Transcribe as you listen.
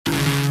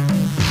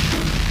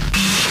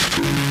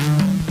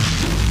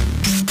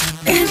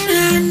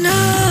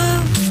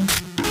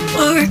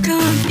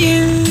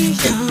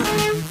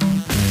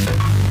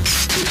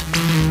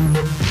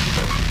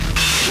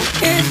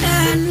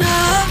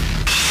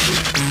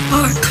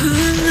or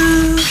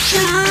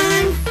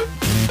collusion?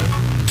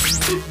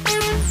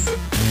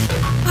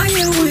 Are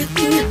you with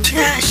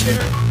Natasha?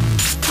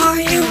 Are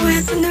you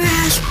with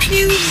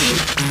Rasputin?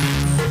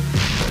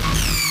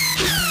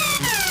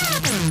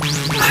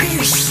 Are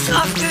you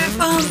suffering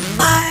from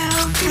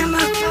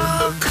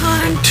biochemical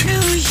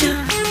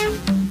contusion?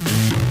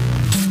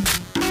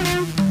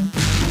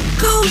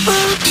 Go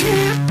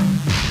tip,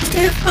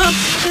 step up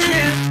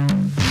there,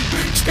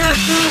 step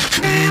up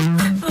trip,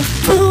 a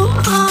full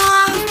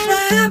on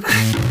flip.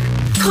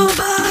 Go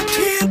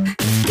tip,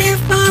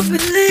 step up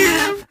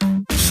lip,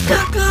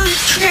 stuck on a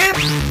trip,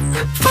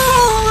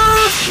 full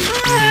on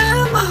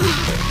flip.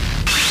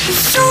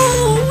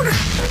 Sold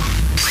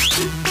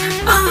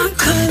on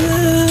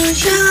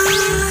collusion.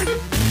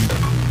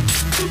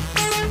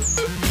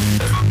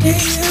 Do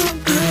you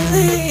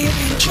believe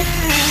in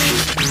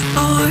change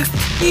or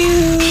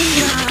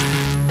fusion?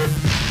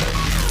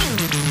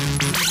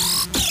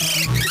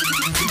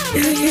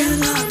 Do you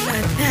love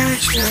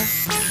Natasha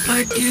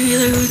or do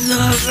you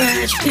love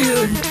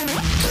Rasputin?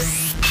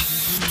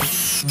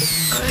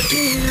 Or do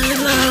you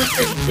love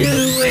to do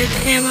with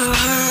him or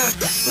her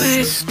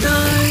with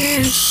stone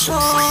and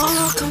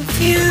soul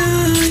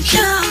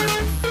confusion?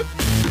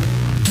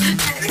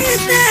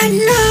 Is that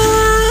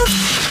love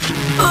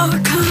or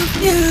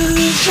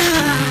confusion?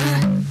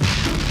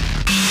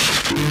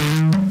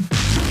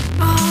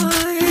 Or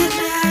is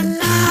that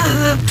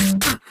love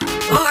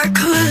or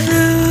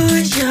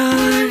collusion?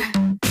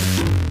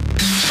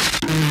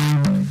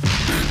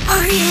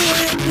 Are you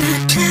with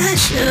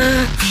Natasha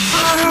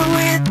or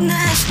with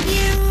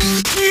Rasputin?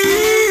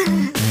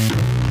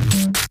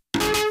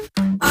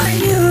 Are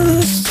you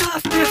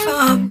suffering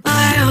from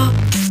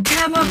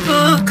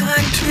biochemical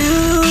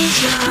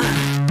contusion?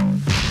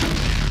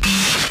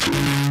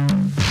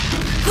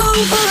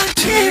 Over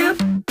tip,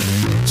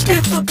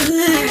 step up a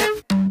lip,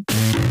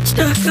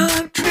 stuck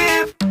up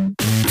trip,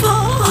 full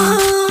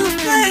on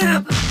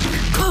flip.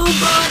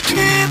 Cobalt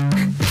tip,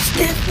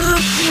 step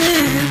up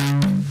lip,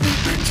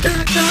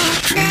 stuck up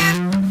trip,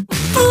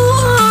 full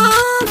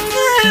on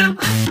flip.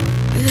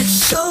 It's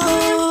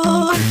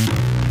sold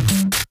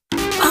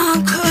on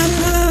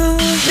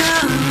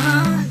collusion.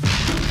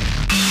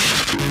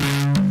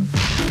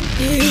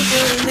 You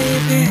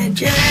believe in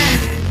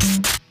jazz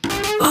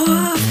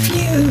or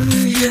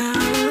fusion?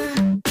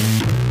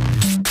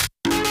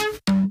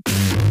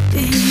 Do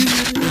you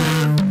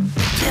love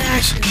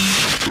Natasha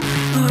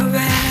or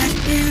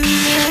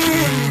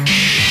Rasputin?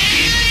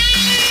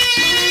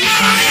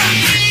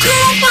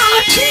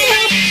 Cobalt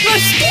tip, or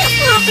step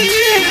up a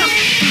lip,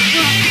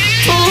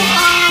 full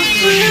on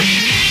flip,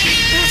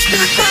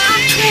 stuck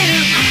up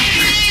trip,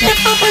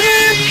 step up a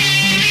lip,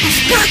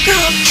 stuck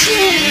up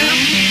trip,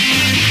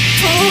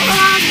 full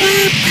on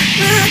flip,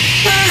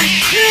 that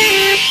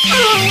crib.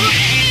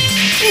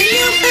 And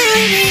you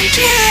baby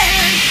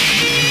jazz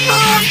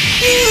or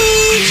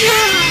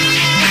fusion?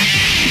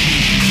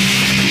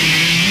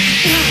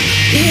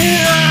 You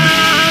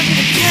love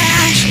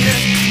Natasha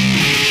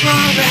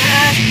or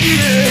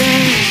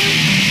Rasputin?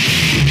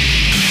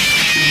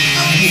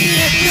 Or do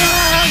you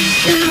love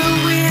to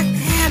with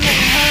him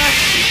and her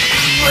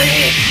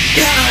with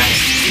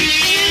dust?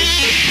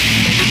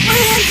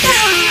 With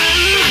love,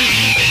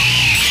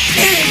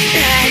 is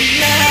that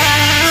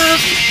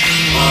love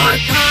or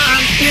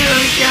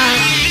confusion?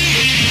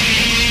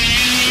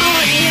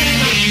 Oh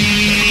yeah,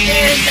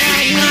 is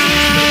that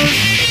love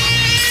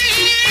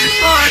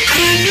or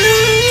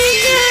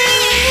collusion?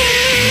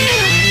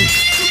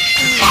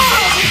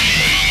 Oh,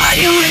 are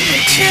you with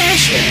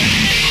Natasha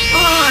or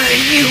are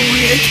you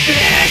with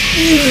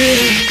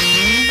Rasputin?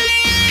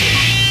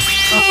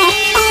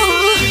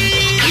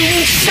 Are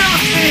you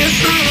suffering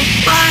from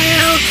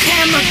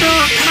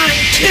biochemical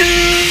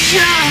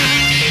contusion?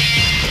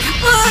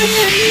 Or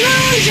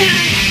illusion?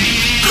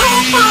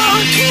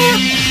 Cobalt tip,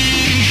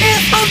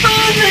 if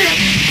above it,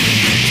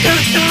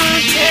 stuck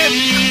on tip,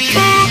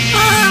 full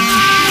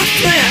on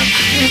flip.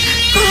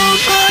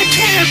 Cobalt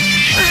tip,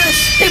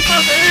 step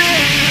of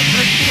it,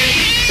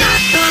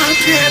 stuck on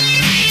tip,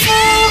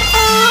 full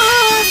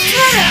on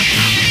flip.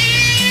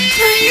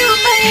 Do you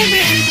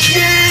baby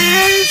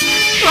jazz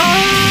or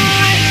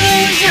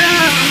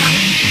illusion?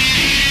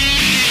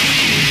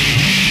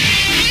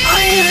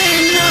 Are you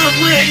in love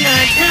with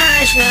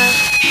Natasha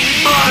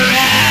or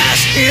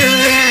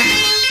Rasputin?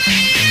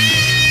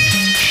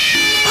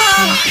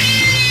 Oh,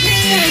 do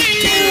you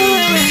do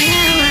it with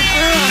him or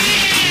her?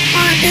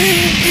 Or do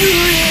you do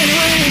it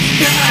with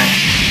God?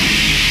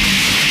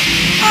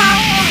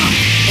 Oh,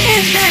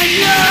 is that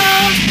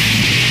love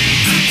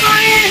or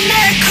is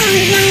that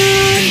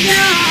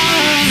collusion?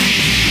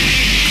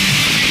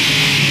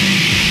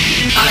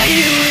 Are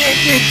you with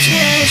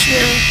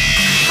Natasha?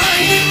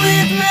 Are you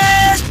with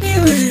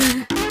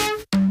Rasputin?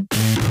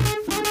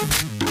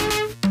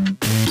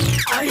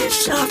 Are you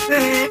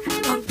suffering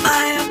from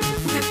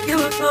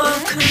biochemical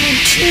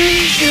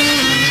contusion?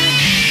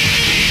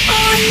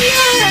 Oh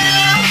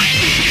yeah,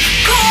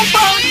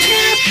 cobalt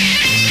tip,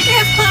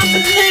 if I'm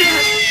a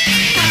lip,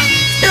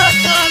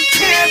 stuck on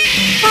trip,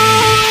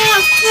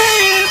 oh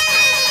flip.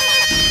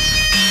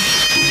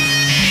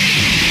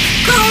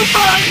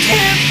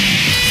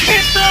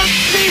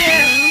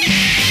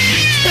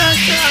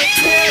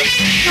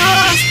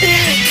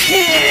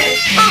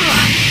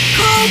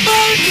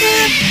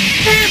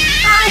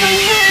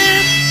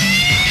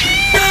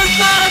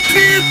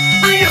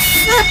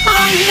 slip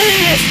on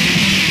this.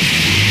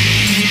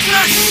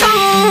 The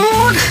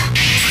soul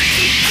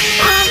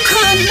of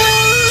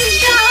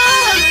collusion.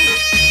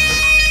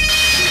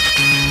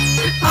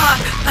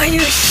 Are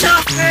you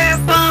suffering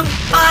from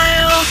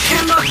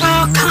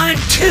biochemical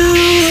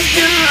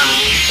contusion?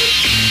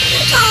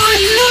 It's all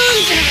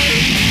illusion.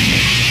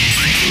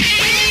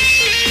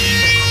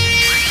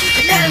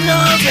 And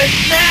love is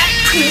that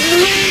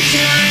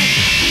collusion.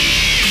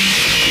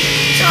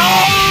 It's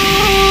all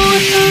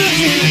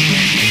illusion.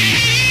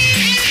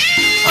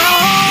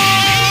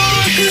 All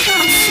the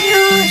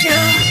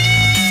confusion.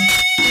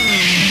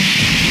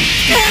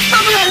 Step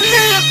on my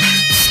lip,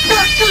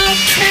 stuck on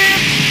trip.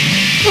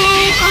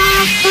 Oh,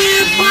 I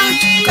feel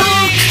like go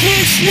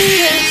kiss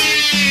this.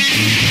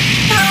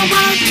 Now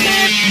my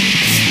tip,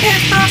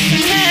 step off the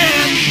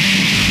lip.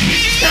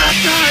 Stop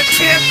on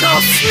trip, go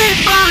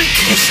flip on,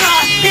 kiss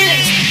off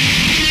this.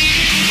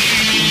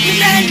 Is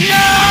that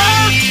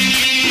love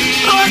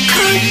or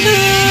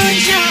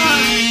collusion?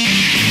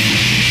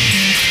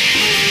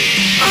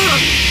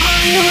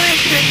 Are you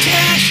with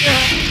Natasha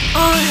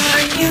or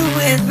are you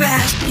with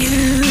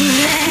Rasputin?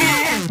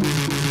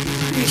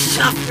 You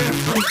suffer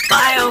from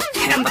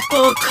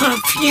biochemical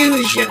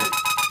confusion.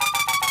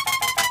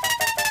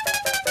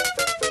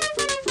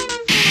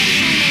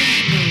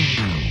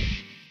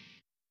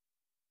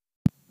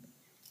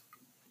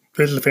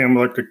 This is the Family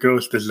Electric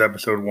Ghost. This is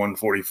episode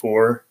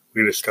 144.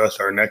 We discuss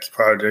our next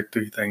project,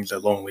 3 things a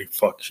lonely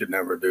fuck should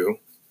never do.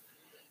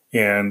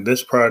 And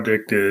this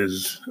project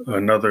is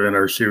another in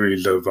our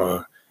series of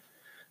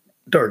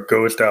Dark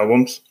Ghost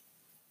albums.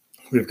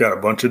 We've got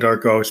a bunch of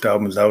Dark Ghost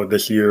albums out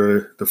this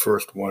year. The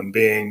first one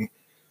being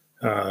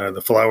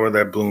The Flower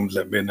That Blooms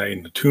at Midnight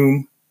in the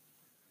Tomb.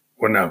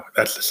 Well, no,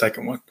 that's the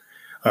second one.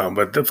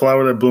 But The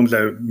Flower That Blooms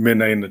at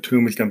Midnight in the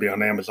Tomb is going to be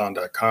on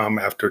Amazon.com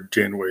after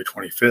January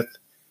 25th.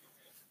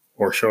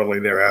 Or shortly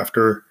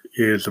thereafter.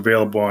 Is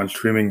available on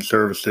streaming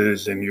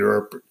services in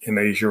Europe and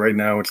Asia right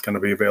now. It's going to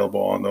be available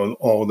on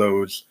all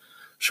those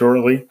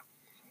shortly.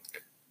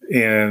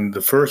 And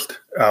the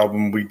first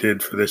album we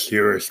did for this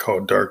year is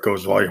called Dark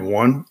Ghost Volume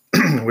 1,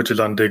 which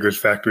is on Diggers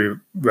Factory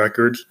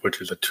Records,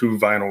 which is a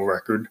 2-vinyl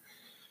record.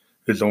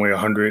 There's only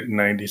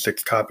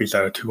 196 copies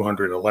out of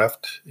 200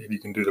 left. If you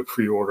can do the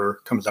pre-order,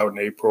 comes out in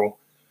April.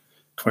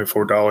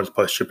 $24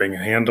 plus shipping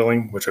and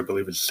handling, which I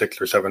believe is $6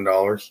 or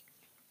 $7.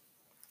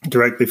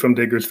 Directly from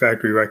Diggers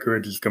Factory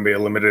Records. It's going to be a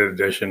limited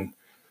edition.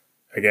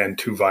 Again,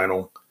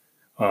 2-vinyl,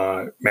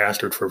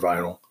 mastered for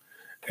vinyl.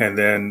 And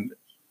then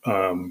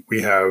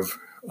we have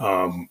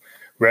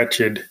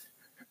Wretched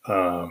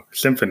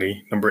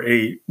Symphony, number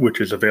 8,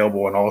 which is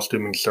available on all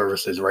streaming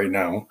services right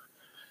now.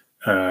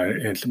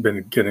 It's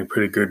been getting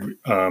pretty good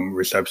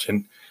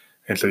reception.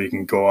 And so you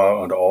can go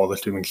out onto all the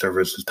streaming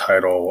services,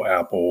 Tidal,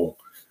 Apple,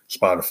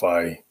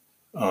 Spotify,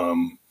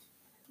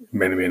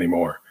 many, many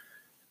more.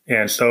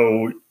 And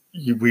so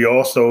we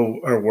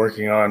also are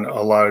working on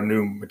a lot of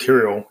new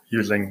material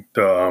using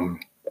the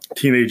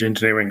Teenage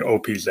Engineering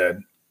OPZ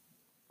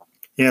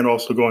and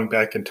also going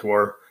back into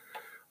our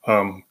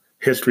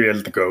history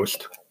as the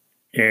Ghost.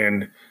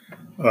 And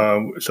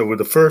so with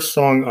the first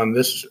song on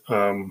this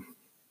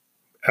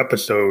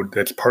episode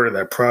that's part of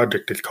that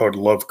project, it's called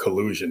Love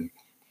Collusion.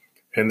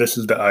 And this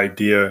is the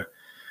idea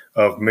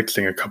of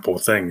mixing a couple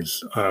of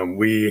things.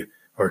 We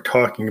are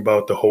talking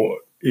about the whole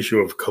issue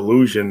of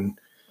collusion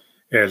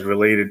as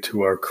related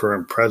to our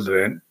current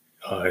president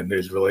and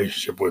his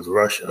relationship with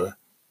Russia.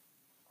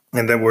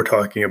 And then we're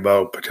talking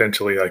about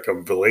potentially like a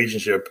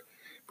relationship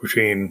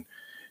between,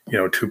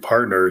 2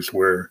 partners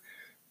where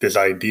this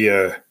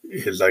idea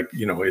is like,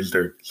 is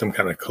there some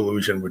kind of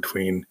collusion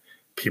between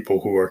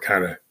people who are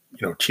kind of,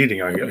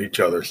 cheating on each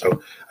other?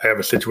 So I have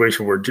a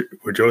situation where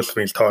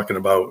Josephine's talking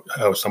about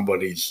how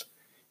somebody's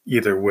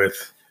either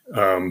with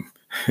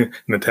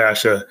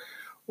Natasha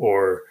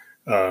or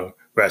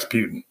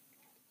Rasputin.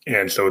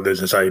 And so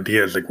there's this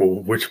idea, it's like,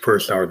 well, which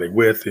person are they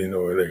with?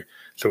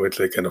 So it's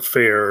like an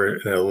affair,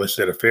 an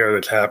illicit affair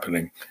that's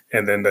happening.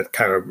 And then that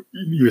kind of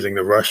using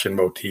the Russian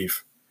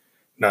motif,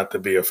 not to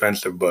be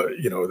offensive, but,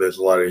 there's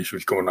a lot of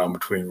issues going on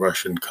between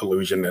Russian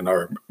collusion and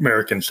our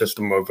American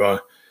system of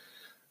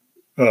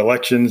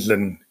elections.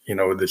 And,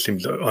 there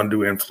seems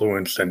undue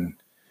influence and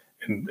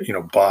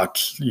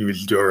bots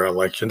used during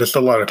election. There's a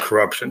lot of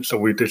corruption. So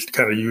we just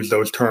kind of use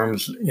those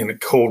terms in a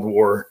Cold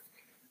War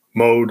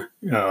mode.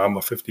 I'm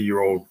a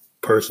 50-year-old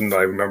person.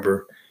 I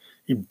remember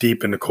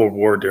deep in the Cold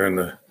War during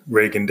the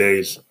Reagan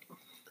days.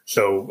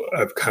 So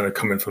I've kind of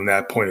come in from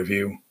that point of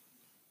view.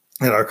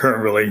 And our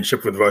current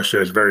relationship with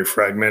Russia is very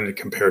fragmented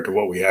compared to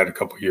what we had a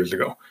couple of years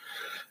ago.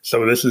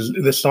 So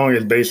this song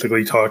is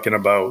basically talking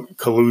about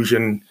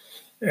collusion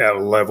at a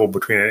level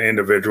between an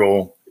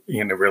individual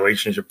and a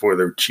relationship where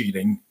they're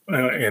cheating,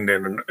 and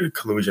then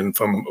collusion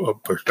from a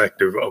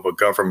perspective of a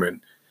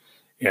government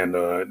and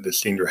the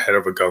senior head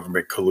of a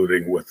government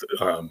colluding with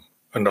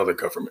another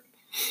government.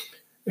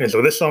 And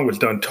so this song was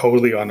done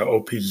totally on the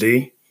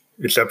OPZ,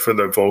 except for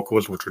the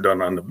vocals, which were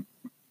done on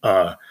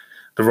the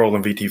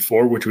Roland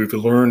VT4, which we've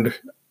learned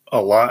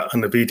a lot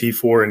on the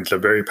VT4, and it's a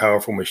very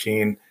powerful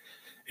machine.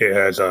 It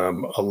has a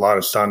lot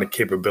of sonic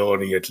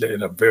capability. It's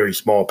in a very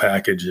small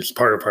package. It's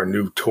part of our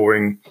new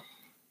touring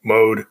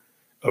mode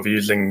of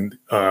using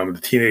the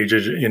Teenage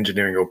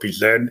Engineering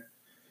OPZ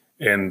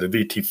and the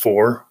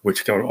VT4,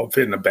 which can all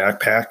fit in a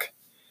backpack.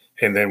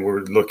 And then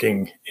we're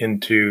looking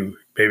into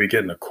maybe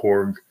getting a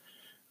Korg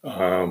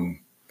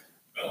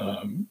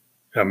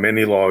a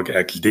Mini-Log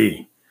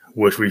XD,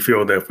 which we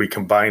feel that if we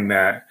combine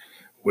that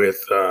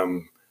with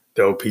the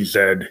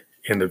OPZ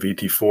and the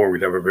VT4,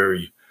 we'd have a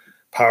very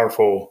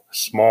powerful,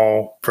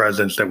 small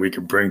presence that we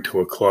could bring to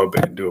a club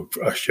and do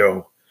a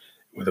show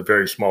with a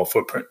very small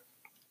footprint.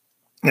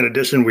 In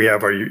addition, we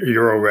have our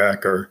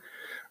Eurorack or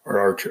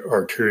our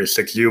Arturia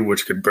 6U,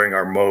 which could bring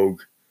our Moog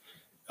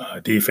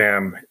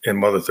DFAM and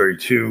Mother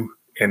 32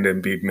 and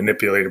then be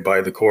manipulated by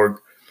the Korg.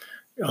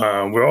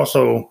 We're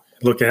also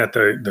looking at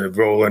the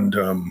Roland,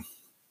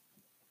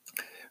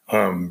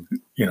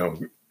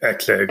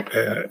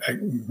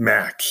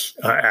 Max,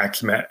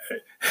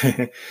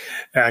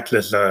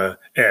 Axis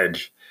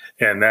Edge,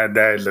 and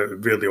that is a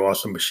really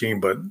awesome machine.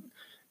 But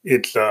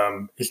it's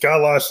got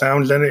a lot of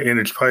sounds in it, and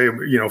it's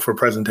probably for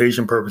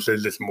presentation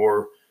purposes, it's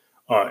more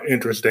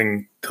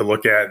interesting to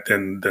look at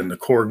than the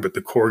Korg. But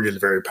the Korg is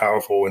very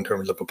powerful in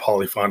terms of a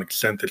polyphonic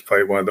synth. It's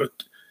probably one of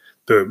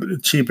the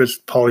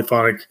cheapest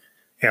polyphonic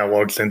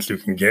analog synths you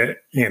can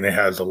get, and it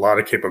has a lot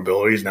of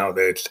capabilities now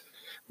that it's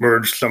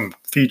merged some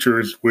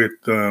features with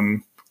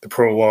the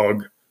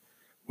Prologue,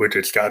 which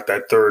it's got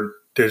that third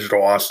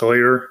digital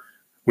oscillator,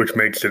 which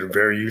makes it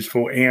very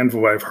useful. And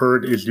what I've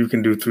heard is you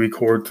can do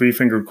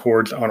three-fingered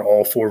chords on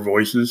all four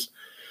voices.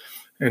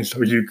 And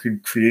so you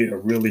could create a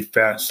really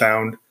fast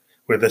sound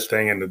with this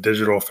thing and the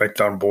digital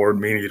effect on board,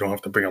 meaning you don't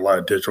have to bring a lot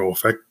of digital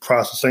effect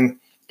processing.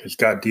 It's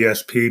got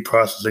DSP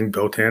processing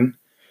built in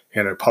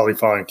and a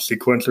polyphonic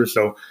sequencer.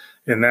 So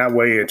in that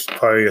way, it's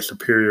probably a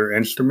superior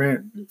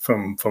instrument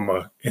from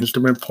an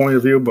instrument point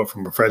of view, but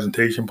from a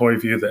presentation point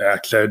of view, the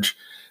Axe Edge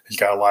has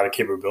got a lot of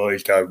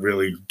capabilities, got a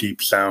really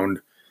deep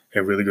sound,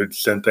 and really good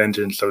synth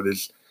engine. So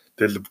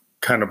there's a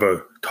kind of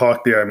a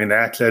talk there. I mean, the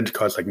Axe Edge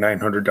costs like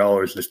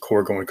 $900. This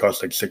Korg only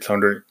costs like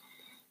 $600,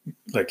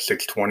 like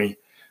 $620.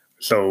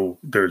 So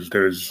there's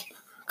a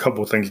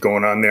couple of things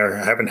going on there.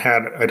 I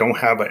don't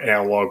have an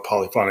analog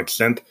polyphonic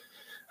synth.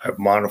 I have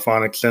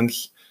monophonic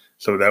synths.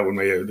 So that would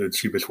be the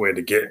cheapest way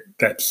to get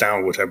that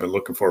sound, which I've been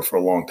looking for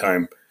a long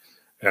time.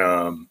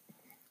 And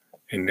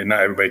not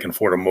everybody can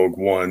afford a Moog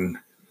 1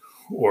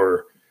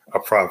 or a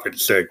Prophet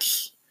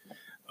 6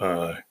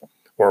 or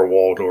a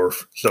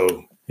Waldorf. So,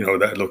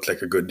 that looks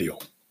like a good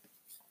deal.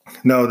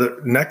 Now, the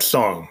next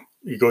song,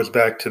 it goes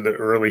back to the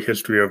early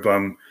history of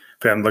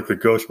Phantom Liquid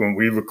Ghost when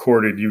we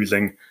recorded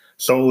using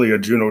solely a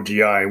Juno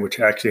GI, which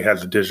actually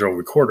has a digital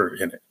recorder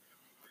in it.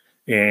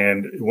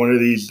 And one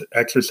of these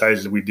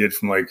exercises we did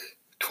from like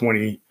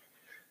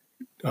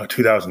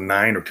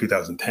 2009 or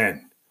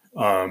 2010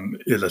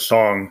 is a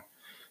song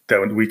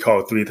that we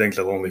call Three Things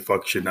a Lonely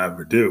Fuck Should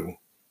Never Do.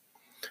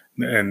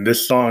 And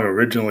this song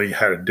originally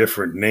had a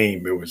different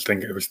name. It was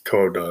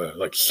called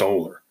like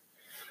Solar.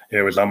 And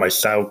it was on my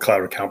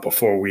SoundCloud account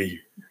before we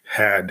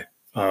had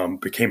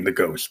became the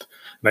Ghost.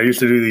 And I used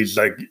to do these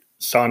like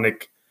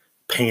sonic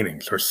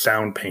paintings or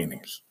sound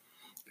paintings.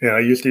 And I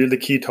used to use the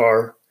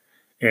guitar,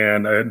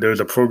 and there's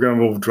a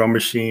programmable drum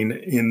machine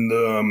in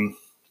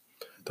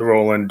the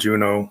Roland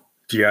Juno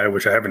GI,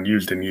 which I haven't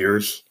used in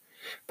years,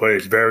 but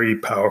it's very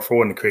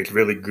powerful and it creates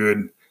really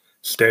good,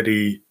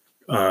 steady,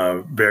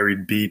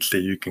 varied beats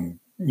that you can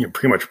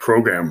pretty much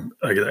program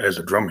as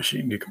a drum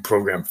machine. You can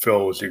program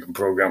fills, you can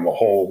program a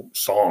whole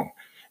song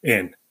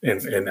and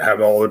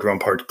have all the drum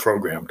parts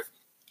programmed.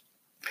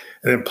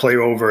 And then play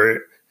over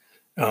it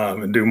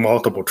and do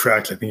multiple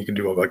tracks. I think you can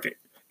do like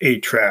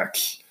 8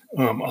 tracks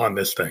on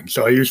this thing.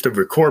 So I used to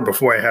record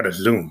before I had a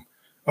Zoom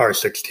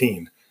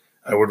R16.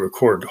 I would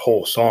record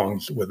whole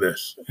songs with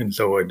this. And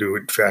so I do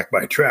it track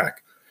by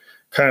track,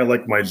 kind of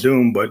like my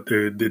Zoom, but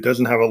it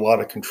doesn't have a lot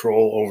of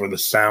control over the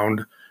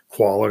sound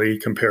quality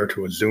compared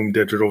to a Zoom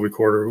digital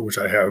recorder, which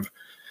I have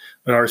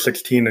an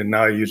R16 and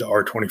now I use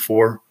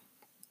R24.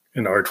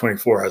 And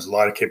R24 has a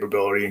lot of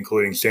capability,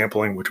 including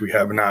sampling, which we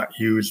have not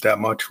used that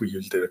much. We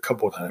used it a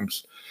couple of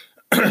times.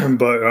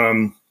 But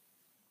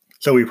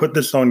so we put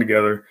this song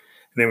together, and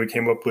then we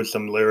came up with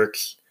some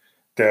lyrics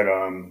that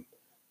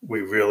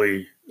we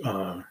really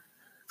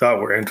thought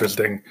were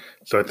interesting.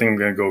 So I think I'm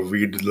going to go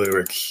read the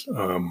lyrics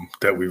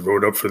that we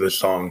wrote up for this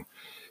song,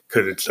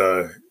 because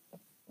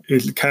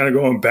it's kind of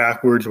going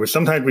backwards. Where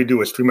sometimes we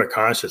do a stream of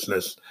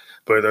consciousness,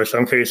 but there are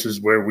some cases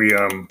where we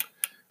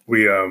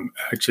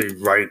actually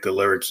write the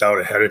lyrics out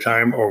ahead of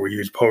time, or we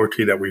use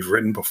poetry that we've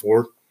written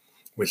before.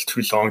 With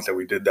 2 songs that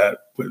we did that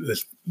with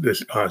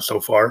this so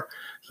far.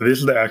 So this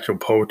is the actual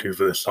poetry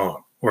for this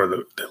song, or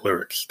the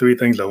lyrics. 3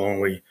 things a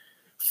lonely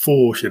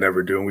fool should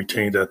never do, and we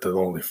changed that to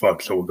lonely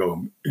fuck. So we'll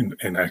go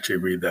and actually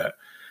read that.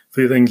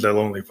 3 things a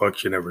lonely fuck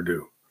should never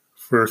do.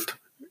 First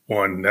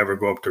one, never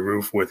go up the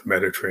roof with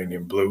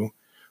Mediterranean blue.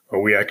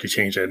 Or we actually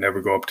changed that,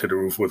 never go up to the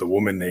roof with a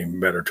woman named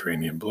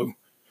Mediterranean blue.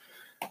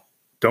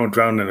 Don't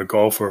drown in the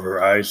gulf of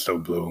her eyes so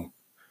blue.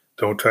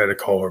 Don't try to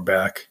call her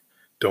back.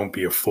 don't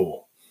be a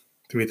fool.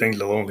 3 things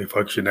a lonely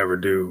fuck should never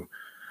do.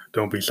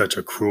 Don't be such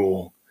a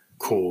cruel,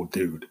 cool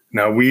dude.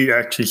 Now, we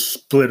actually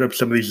split up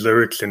some of these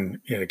lyrics and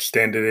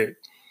extended it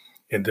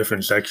in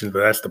different sections, but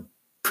that's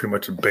pretty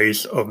much the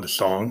base of the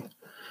song.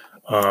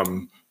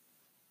 And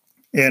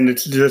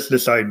it's just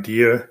this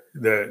idea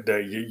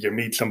that you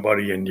meet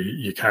somebody and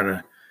you kind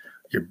of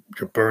you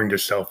burn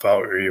yourself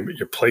out, or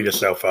you play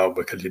yourself out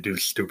because you do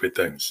stupid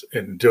things.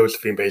 And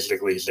Josephine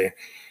basically is saying,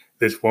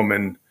 this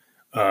woman,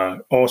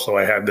 also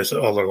I have this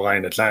other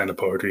line that's not in the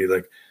poetry,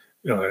 like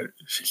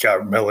she's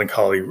got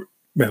melancholy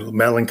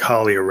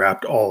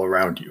wrapped all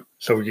around you.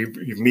 So you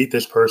meet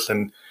this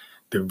person,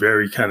 they're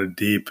very kind of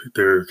deep,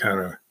 they're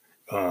kind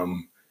of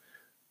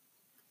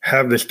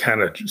have this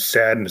kind of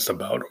sadness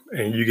about them,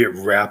 and you get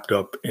wrapped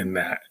up in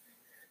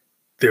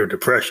their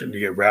depression, you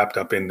get wrapped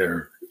up in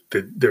their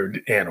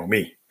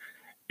anomie,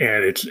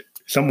 and it's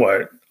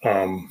somewhat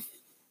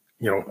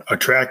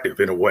attractive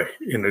in a way.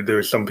 And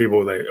there's some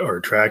people that are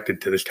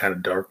attracted to this kind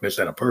of darkness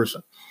in a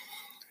person,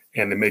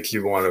 and it makes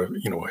you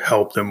want to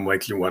help them,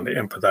 makes you want to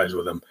empathize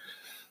with them,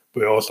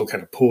 but it also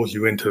kind of pulls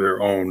you into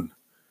their own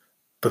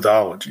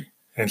pathology.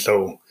 And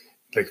so,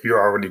 like, if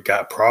you're already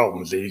got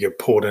problems, then you get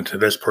pulled into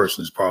this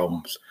person's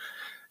problems.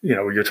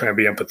 You're trying to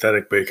be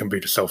empathetic, but it can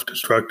be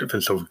self-destructive.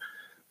 And so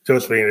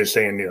Josephine is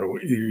saying,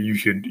 you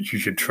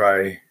should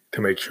try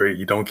to make sure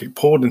you don't get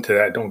pulled into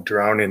that. Don't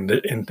drown in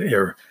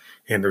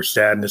their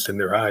sadness in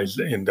their eyes,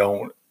 and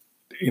don't,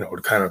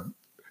 kind of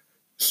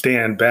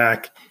stand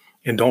back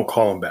and don't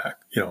call them back.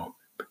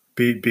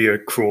 Be a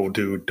cruel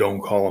dude.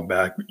 Don't call them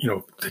back,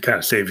 to kind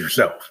of save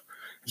yourself.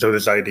 So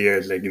this idea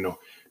is like,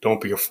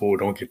 don't be a fool.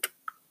 Don't get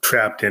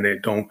trapped in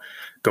it. Don't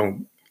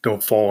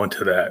fall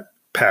into that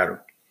pattern.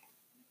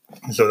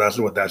 So that's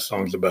what that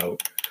song's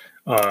about.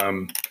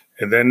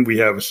 And then we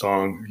have a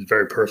song, a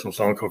very personal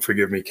song called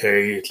Forgive Me,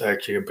 Kay. It's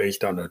actually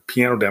based on a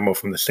piano demo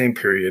from the same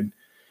period,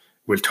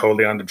 was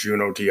totally on the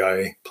Juno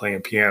DI,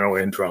 playing piano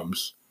and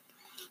drums,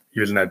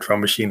 using that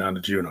drum machine on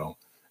the Juno.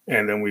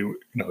 And then we,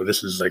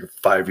 this is like a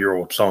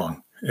 5-year-old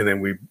song. And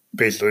then we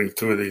basically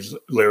threw these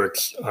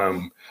lyrics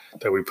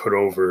that we put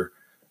over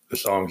the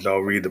songs. I'll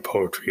read the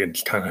poetry, and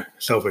it's kind of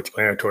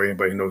self-explanatory.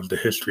 Anybody knows the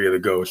history of the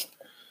ghost.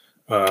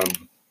 So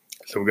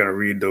we're going to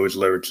read those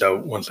lyrics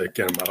out once I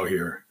get them out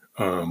here.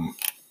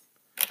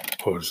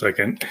 Hold a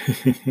second.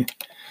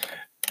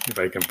 If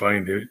I can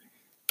find it.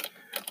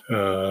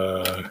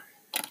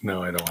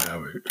 No, I don't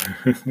have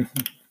it.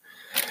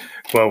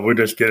 Well, we'll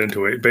just get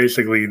into it.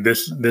 Basically,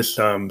 this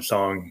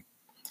song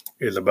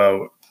is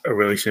about a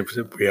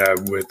relationship we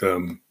have with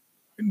a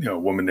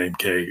woman named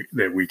Kay,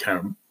 that we kind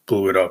of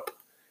blew it up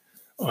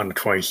on the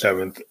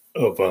 27th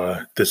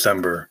of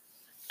December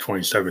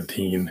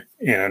 2017,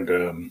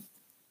 and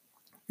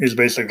it's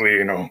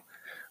basically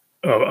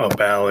a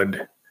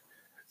ballad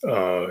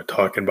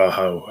talking about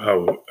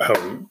how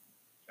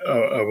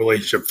a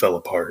relationship fell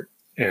apart,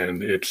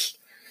 and it's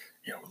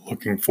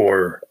looking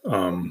for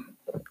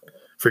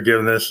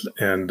forgiveness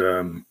and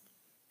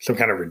some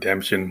kind of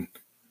redemption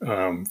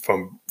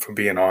from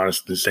being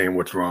honest and saying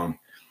what's wrong.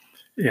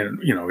 And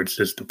it's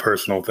just a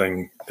personal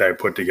thing that I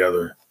put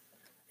together.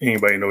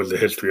 Anybody knows the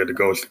history of the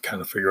ghost to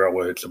kind of figure out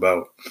what it's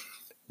about.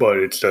 But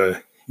it's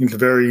a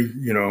very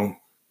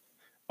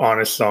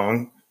honest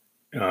song.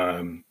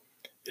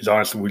 As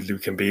honest as you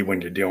can be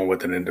when you're dealing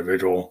with an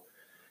individual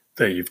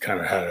that you've kind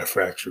of had a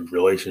fractured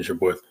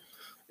relationship with.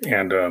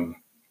 And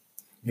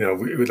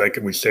like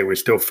we say, we're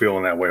still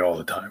feeling that way all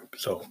the time.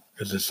 So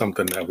this is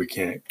something that we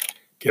can't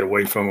get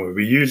away from.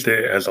 We used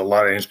it as a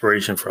lot of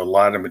inspiration for a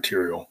lot of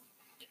material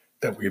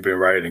that we've been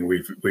writing.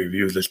 We've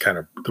used this kind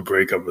of the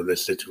breakup of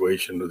this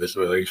situation, of this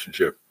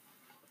relationship.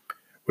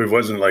 It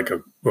wasn't like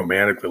a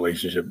romantic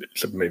relationship,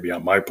 except maybe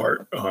on my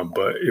part,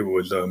 but it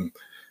was a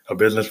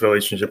business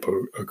relationship,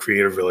 a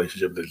creative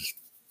relationship that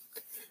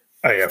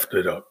I effed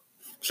it up.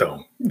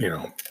 So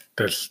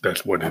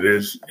that's what it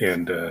is.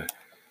 And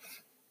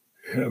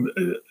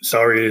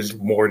sorry is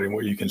more than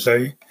what you can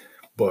say,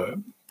 but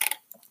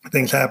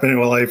things happen in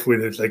my life where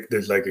there's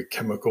like a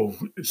chemical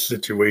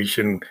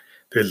situation,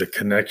 there's a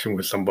connection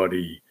with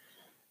somebody,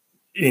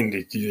 and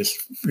you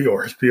just feel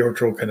a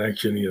spiritual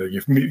connection.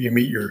 You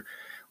meet your,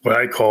 what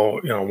I call,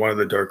 one of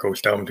the Dark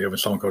Ghost albums, they have a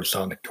song called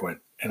Sonic Twin,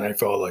 and I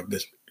felt like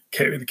this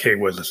Kay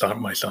was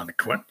my Sonic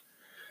Twin.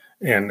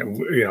 And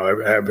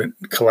I haven't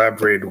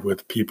collaborated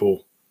with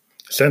people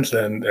since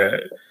then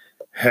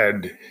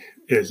that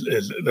is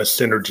the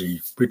synergy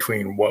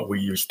between what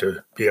we used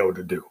to be able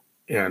to do.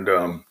 And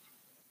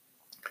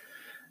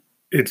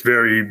it's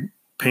very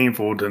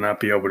painful to not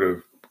be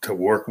able to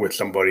work with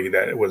somebody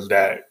that was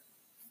that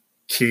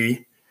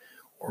key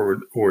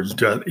or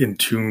just in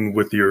tune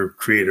with your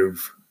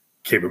creative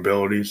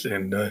capabilities.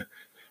 And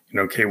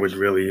Kay was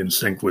really in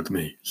sync with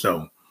me.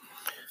 So,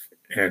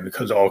 and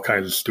because of all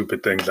kinds of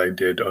stupid things I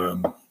did,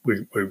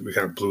 we kind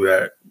of blew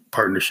that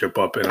partnership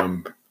up, and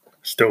I'm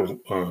still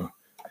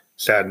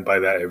saddened by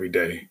that every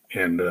day,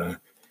 and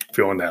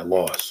feeling that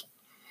loss.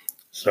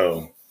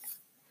 So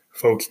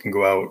folks can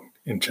go out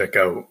and check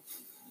out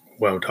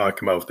what I'm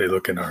talking about. If they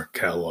look in our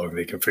catalog,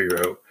 they can figure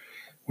out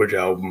which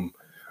album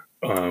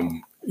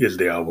is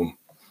the album.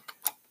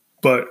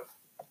 But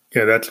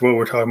yeah, that's what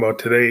we're talking about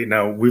today.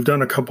 Now, we've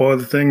done a couple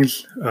other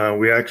things.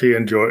 We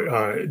actually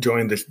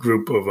joined this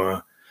group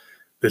of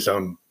this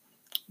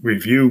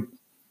review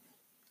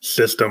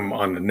system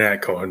on the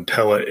net called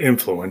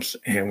IntelliInfluence,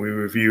 and we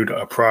reviewed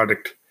a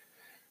product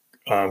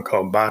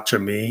called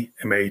Matcha.me,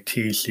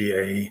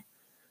 MATCA.me.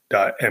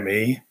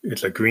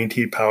 It's a green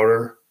tea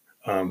powder,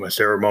 a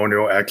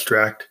ceremonial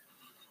extract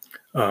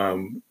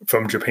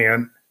from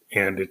Japan,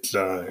 and it's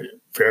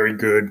very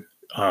good.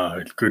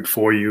 It's good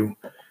for you.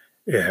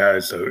 It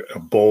has a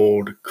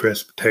bold,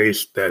 crisp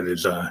taste that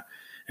is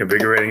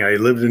invigorating. I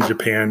lived in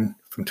Japan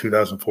from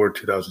 2004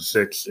 to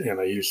 2006,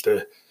 and I used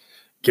to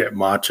get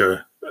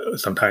matcha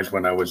sometimes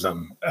when I was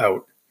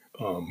out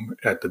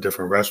at the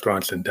different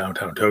restaurants in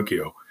downtown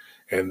Tokyo.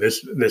 And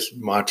this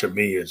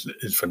Matcha.me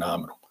is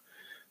phenomenal.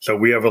 So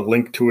we have a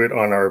link to it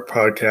on our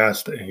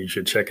podcast, and you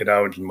should check it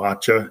out. It's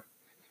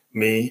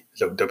Matcha.me,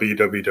 so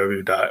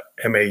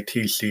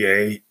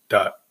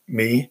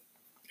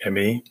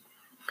www.matca.me.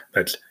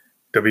 That's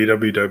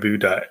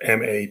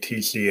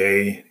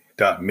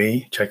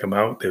www.matca.me. Check them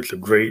out. There's a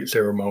great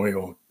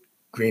ceremonial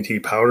green tea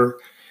powder,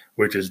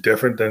 which is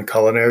different than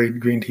culinary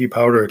green tea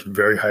powder. It's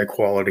very high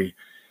quality,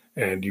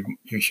 and you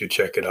should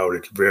check it out.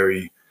 It's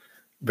very,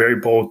 very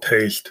bold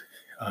taste,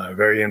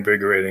 very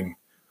invigorating.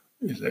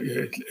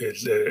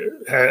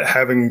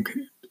 Having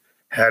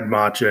had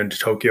matcha in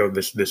Tokyo,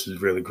 this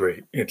is really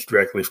great. It's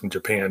directly from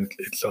Japan.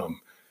 It's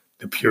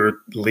the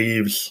pure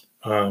leaves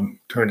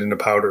turned into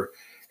powder,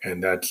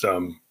 and that's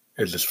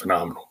is just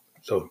phenomenal.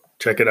 So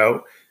check it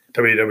out,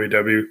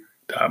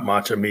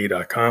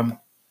 www.matchame.com.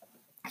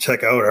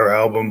 Check out our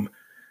album,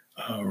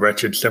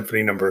 Wretched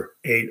Symphony number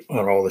 8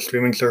 on all the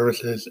streaming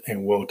services,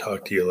 and we'll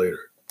talk to you later.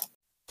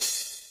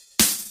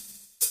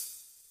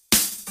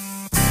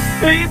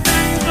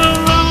 Anything's a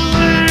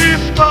lonely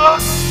fuck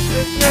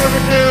that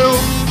never do.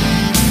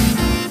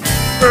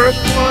 First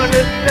one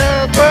is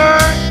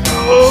never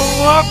go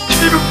up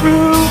to the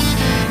roof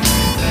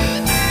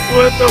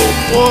with a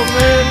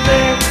woman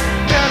named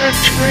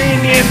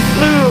Mediterranean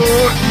Blue.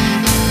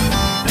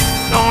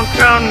 Don't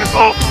drown the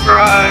Gulf of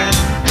eyes.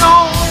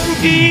 Don't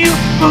be a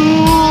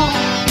fool.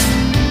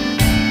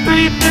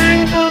 Three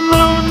things a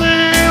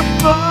lonely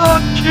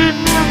fuck should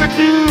never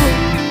do.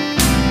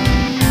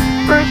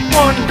 First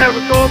one, never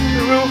go up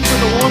the roof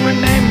with a woman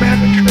named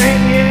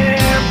Mediterranean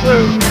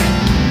Blue.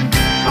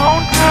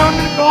 Don't drown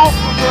the Gulf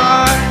of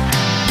eyes.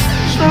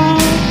 So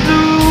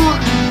blue.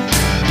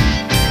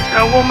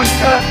 That woman's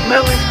got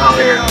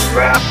melancholy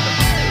wrapped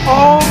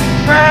all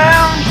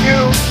around you.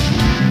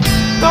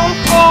 Don't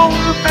call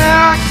her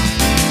back.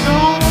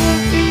 Don't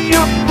be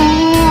a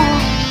fool.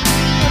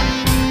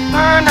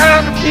 Learn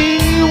how to be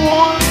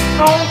one.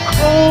 Don't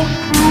cold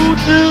through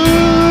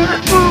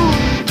dude.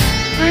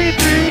 Three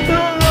things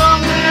a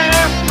lonely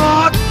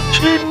fuck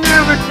should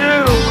never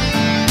do.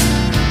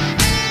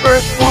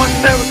 First one,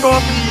 never go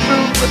up to the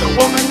roof with a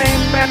woman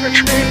named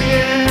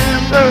Mediterranean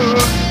Blue.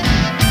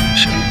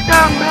 She's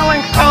got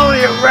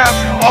melancholy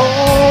wrapped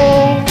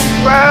all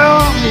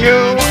around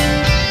you.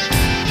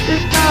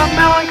 She's got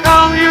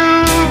melancholy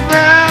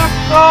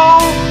wrapped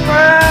all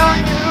around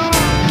you.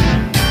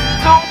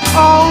 Don't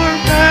call her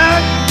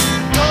back.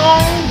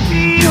 Don't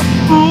be a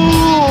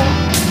fool.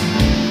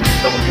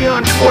 Don't be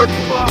untoward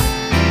fuck.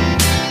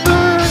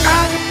 Learn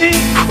how to be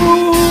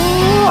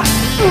cruel.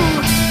 The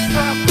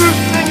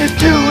first thing to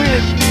do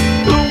is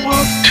go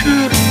up to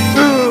the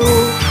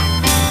roof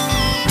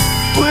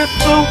with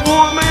a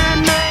woman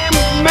named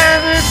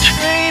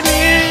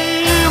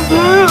Mediterranean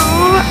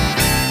Blue.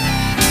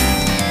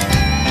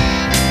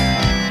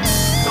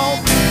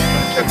 Don't be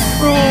such a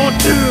cruel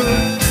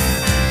dude.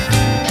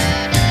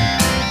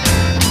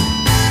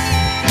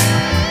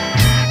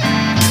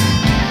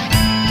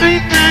 Three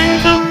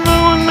things a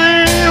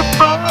lonely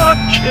fuck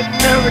should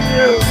never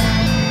do.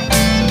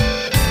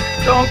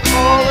 Don't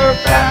call her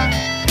back.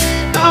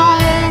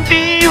 Don't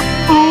be a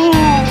fool.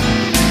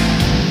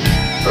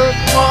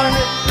 First one is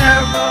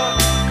never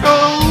go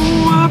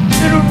up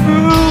to the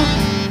roof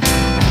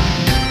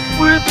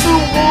with a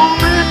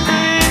woman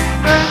named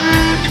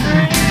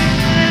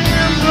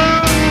Mediterranean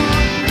Blue.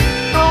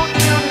 Don't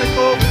tell the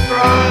Gulf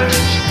eyes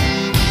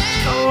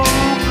so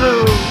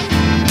blue.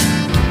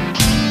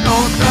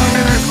 Don't tell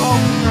the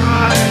Gulf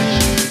eyes.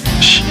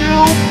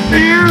 She'll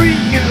bury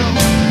you.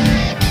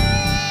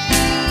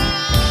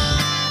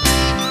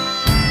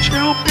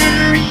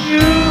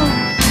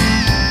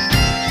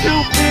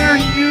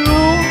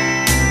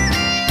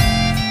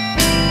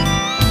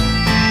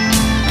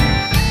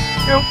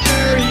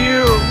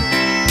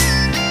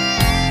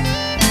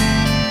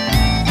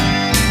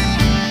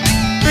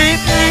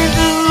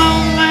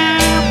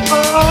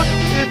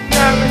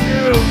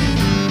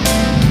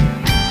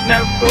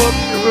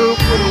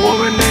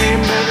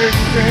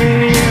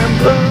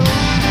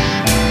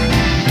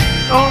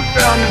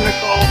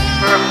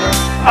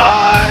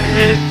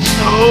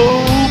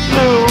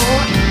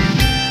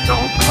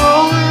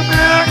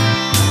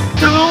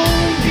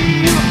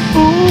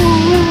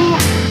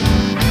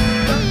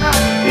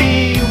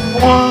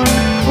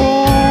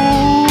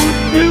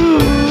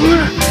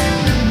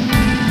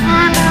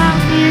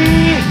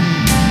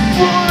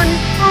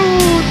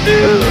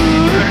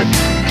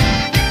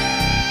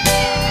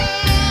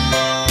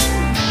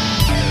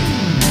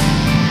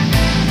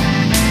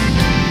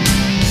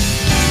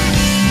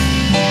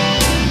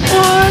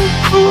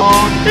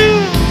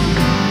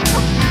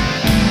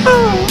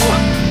 Don't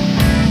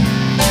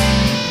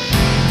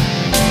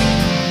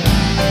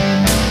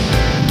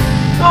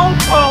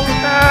call her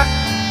back.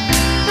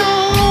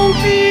 Don't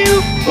be a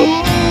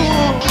fool.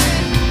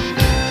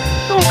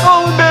 Don't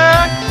call her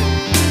back.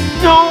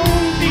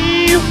 Don't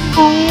be a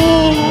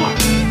fool.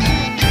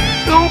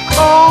 Don't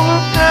call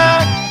her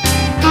back.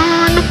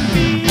 Learn to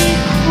be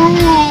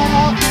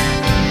cruel.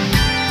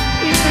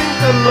 Even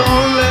the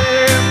lonely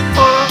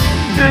fuck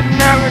should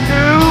never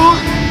do.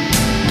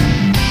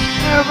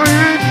 Never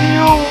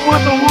deal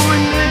with a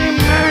woman named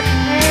Mary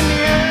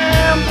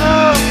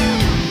Amber.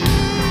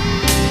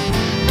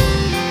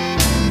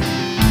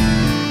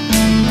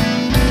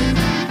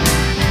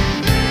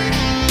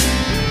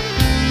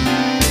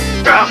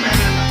 Drowning in the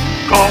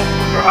Gulf of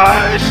her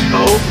eyes,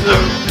 so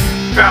blue.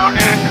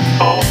 Drowning in the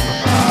Gulf of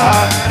her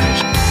eyes,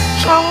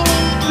 so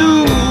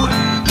blue.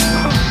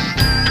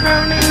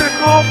 Drowning in the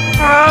Gulf of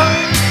her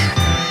eyes,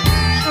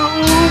 so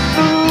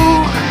blue.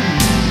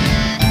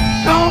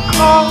 Don't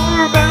call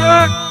her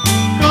back,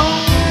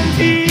 don't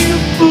be a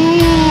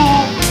fool.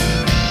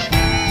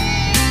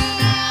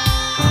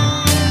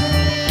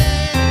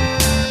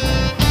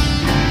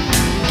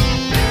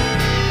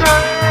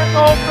 Drowning in the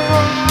Gulf of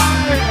her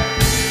eyes,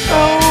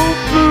 so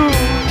blue.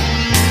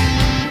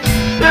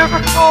 Never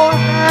call her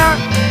back.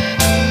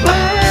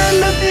 Learn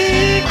to be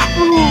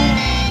cruel.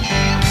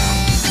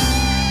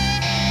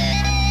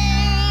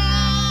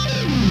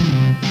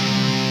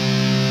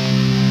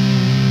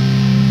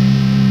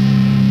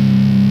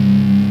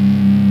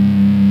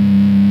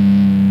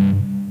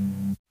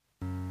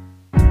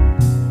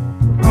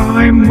 Raw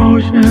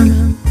emotions,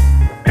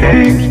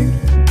 angst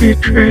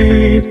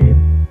betrayed.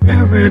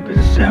 Every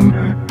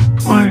December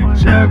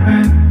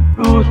 27,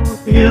 those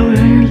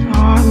feelings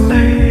are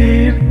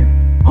laid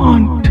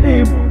on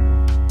table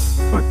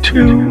for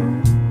two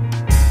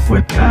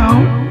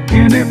without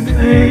any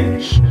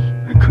place.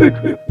 Could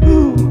you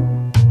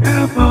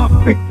ever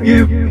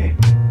forgive me?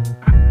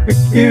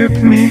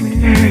 Forgive me,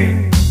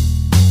 hey.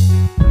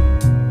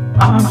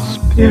 I'm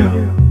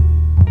still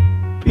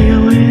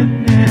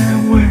feeling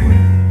that way.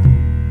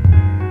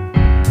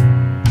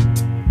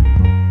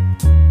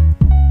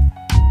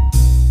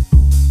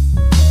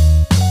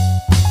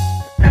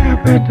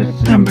 Every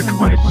December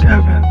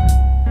 27th,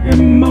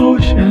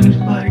 emotions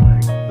like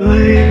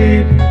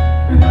blade,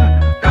 and I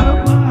cut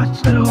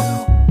myself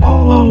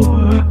all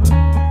over,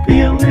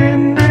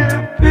 feeling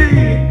that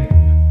pain.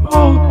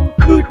 Oh,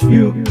 could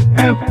you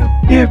ever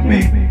give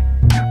me,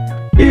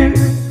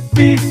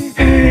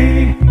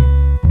 hey,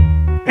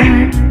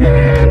 and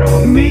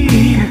on me,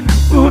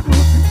 or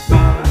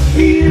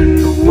in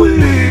the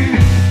way,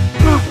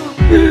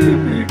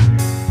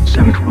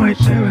 December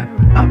 27th,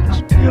 I'm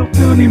still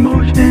feeling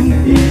emotion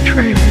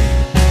betrayed. A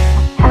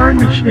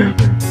partnership,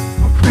 a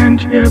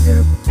friendship,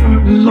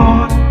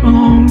 lost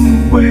along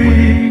the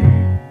way.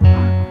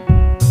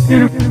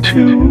 In a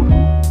two,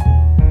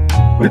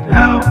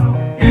 without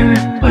any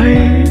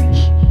place.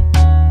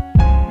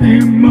 The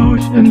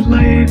emotions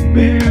laid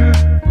bare,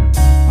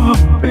 a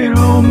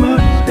fatal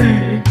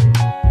mistake.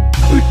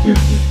 Could you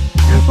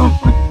ever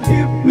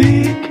forgive me,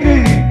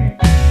 Kay?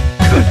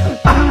 'Cause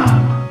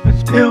I'm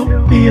still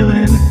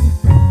feeling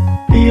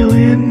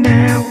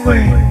that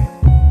way.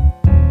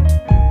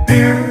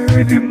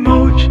 Buried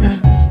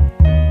emotions,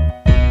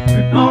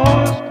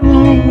 lost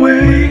along the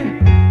way.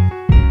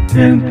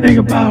 Didn't think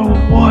about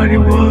what it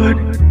would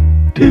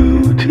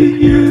do to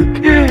you,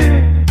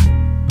 Kay.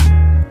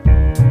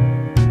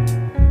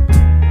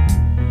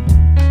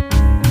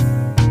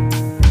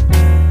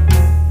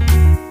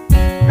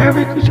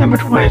 Every December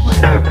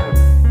 27th,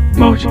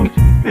 emotions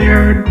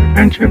buried,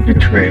 friendship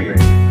betrayed.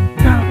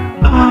 Now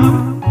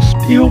I'm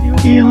still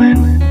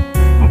feeling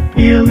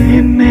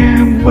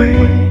that way.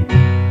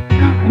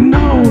 Now I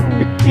know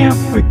you can't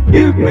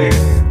forgive me.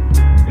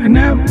 I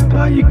never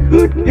thought you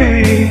could,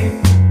 Kay.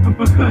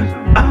 Because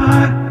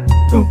I'm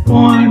the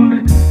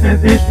one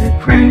that this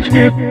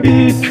friendship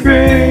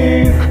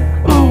betrayed.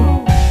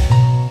 Oh,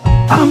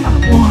 I'm the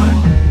one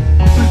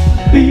that's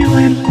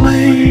feeling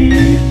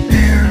late.